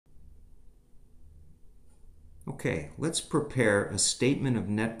Okay, let's prepare a statement of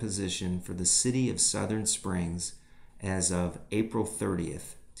net position for the city of Southern Springs as of April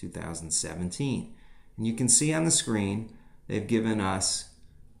 30th, 2017. And you can see on the screen, they've given us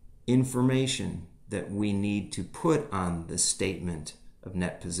information that we need to put on the statement of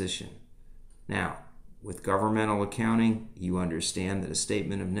net position. Now, with governmental accounting, you understand that a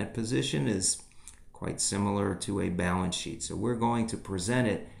statement of net position is quite similar to a balance sheet. So we're going to present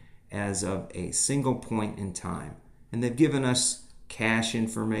it as of a single point in time. And they've given us cash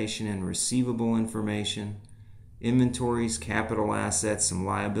information and receivable information, inventories, capital assets, some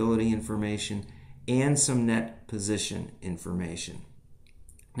liability information, and some net position information.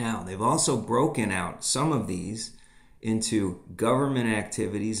 Now, they've also broken out some of these into government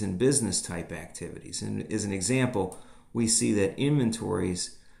activities and business type activities. And as an example, we see that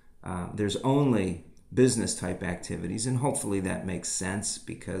inventories, there's only business type activities, and hopefully that makes sense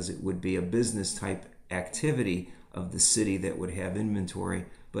because it would be a business type activity of the city that would have inventory,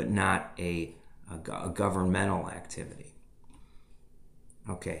 but not a governmental activity.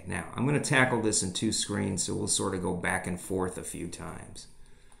 Okay, now I'm going to tackle this in two screens, so we'll sort of go back and forth a few times.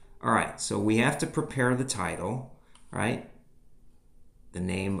 All right, so we have to prepare the title, right? The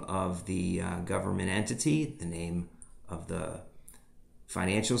name of the government entity, the name of the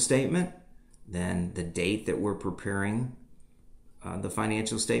financial statement, then the date that we're preparing the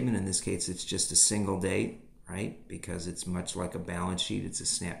financial statement. In this case, it's just a single date, right? Because it's much like a balance sheet. It's a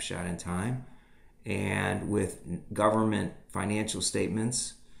snapshot in time. And with government financial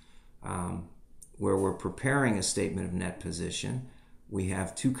statements, where we're preparing a statement of net position, we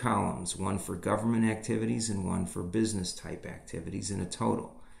have two columns, one for government activities and one for business type activities in a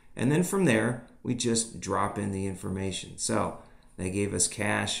total. And then from there, we just drop in the information. So they gave us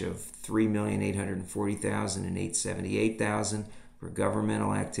cash of $3,840,000 and $878,000 for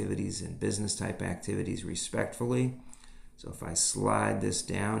governmental activities and business type activities respectively. So if I slide this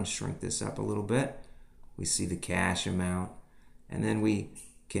down, shrink this up a little bit, we see the cash amount. And then we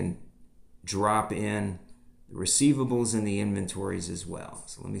can drop in the receivables and the inventories as well.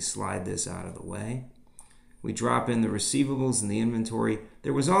 So let me slide this out of the way. We drop in the receivables and the inventory.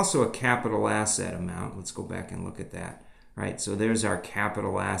 There was also a capital asset amount. Let's go back and look at that. Right, so there's our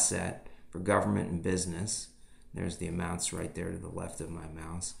capital asset for government and business. There's the amounts right there to the left of my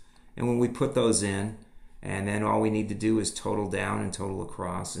mouse. And when we put those in, and then all we need to do is total down and total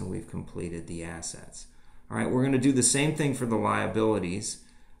across, and we've completed the assets. All right, we're going to do the same thing for the liabilities.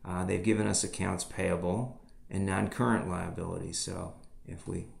 They've given us accounts payable and non-current liabilities. So if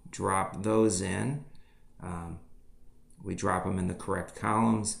we drop those in, we drop them in the correct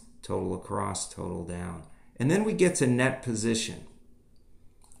columns, total across, total down. And then we get to net position.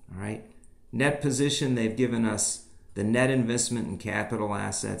 All right, net position, they've given us the net investment in capital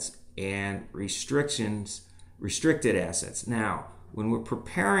assets and restricted assets. Now, when we're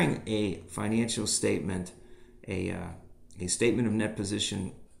preparing a financial statement, a statement of net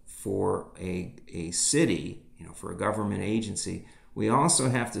position for a city, for a government agency, we also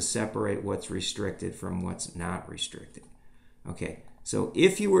have to separate what's restricted from what's not restricted. Okay, so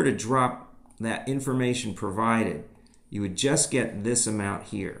if you were to drop that information provided, you would just get this amount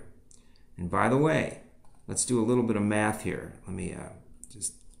here. And by the way, let's do a little bit of math here. Let me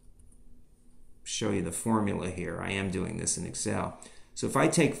just show you the formula here. I am doing this in Excel. So if I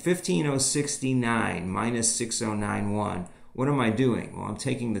take 15,069 minus 6091, what am I doing? Well, I'm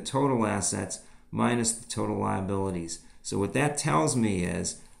taking the total assets minus the total liabilities. So what that tells me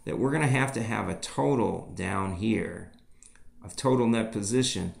is that we're going to have a total down here of total net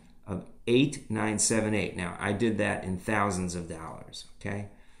position of 8,978. Now, I did that in thousands of dollars, okay?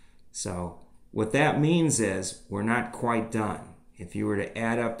 So what that means is we're not quite done. If you were to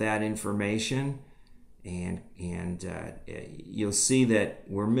add up that information, and you'll see that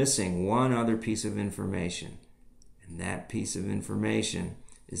we're missing one other piece of information, and that piece of information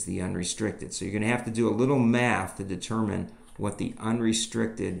is the unrestricted. So you're going to have to do a little math to determine what the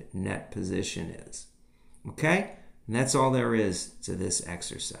unrestricted net position is, okay? And that's all there is to this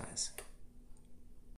exercise.